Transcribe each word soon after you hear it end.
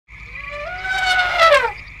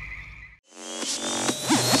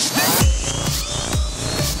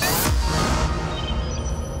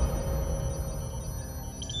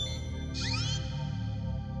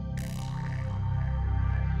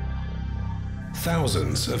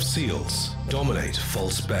Thousands of seals dominate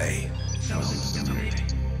False Bay. Thousands dominate.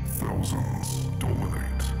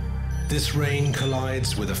 This reign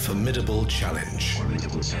collides with a formidable challenge.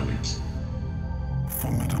 Formidable challenge.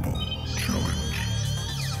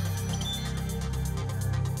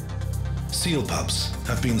 Seal pups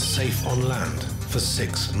have been safe on land for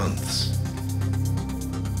 6 months.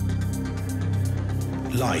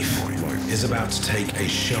 Life is about to take a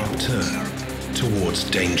sharp turn towards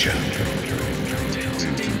danger.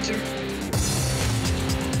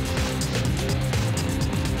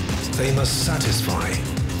 They must satisfy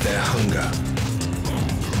their hunger.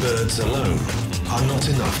 Birds alone are not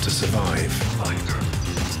enough to survive.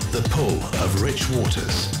 The pull of rich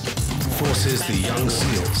waters forces the young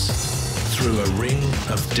seals through a ring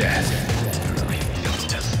of death.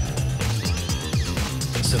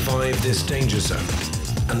 Survive this danger zone,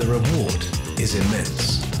 and the reward is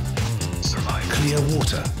immense. Clear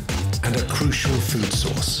water and a crucial food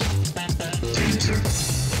source. Danger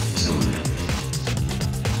zone.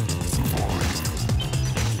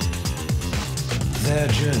 Their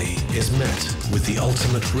journey is met with the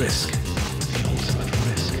ultimate risk.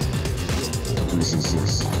 Crucial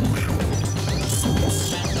source.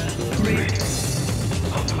 Great.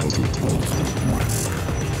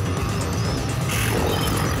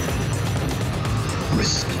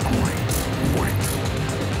 Risk.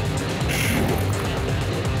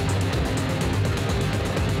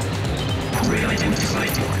 Prey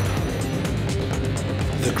identified.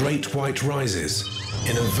 The great white rises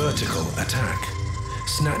in a vertical attack,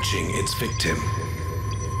 snatching its victim.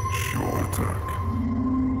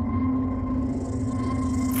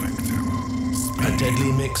 A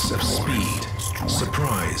deadly mix of speed,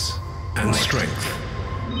 surprise, and strength.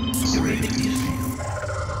 Serenity.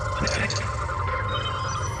 Effective.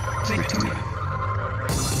 Victory.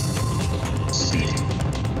 Speed.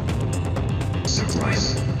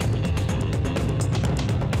 Surprise.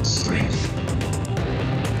 Strength.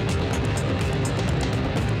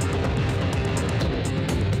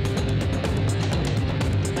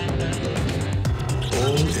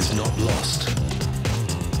 All is not lost.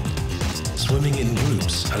 Swimming in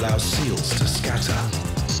groups allows seals to scatter.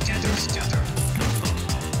 Scatter.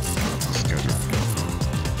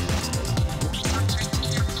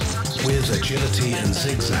 With agility and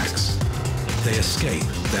zigzags, they escape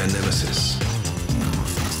their nemesis.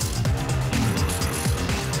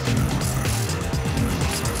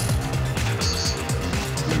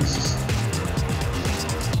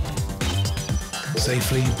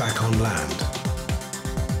 Safely back on land,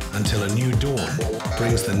 until a new dawn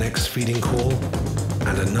brings the next feeding call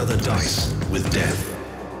and another dice with death.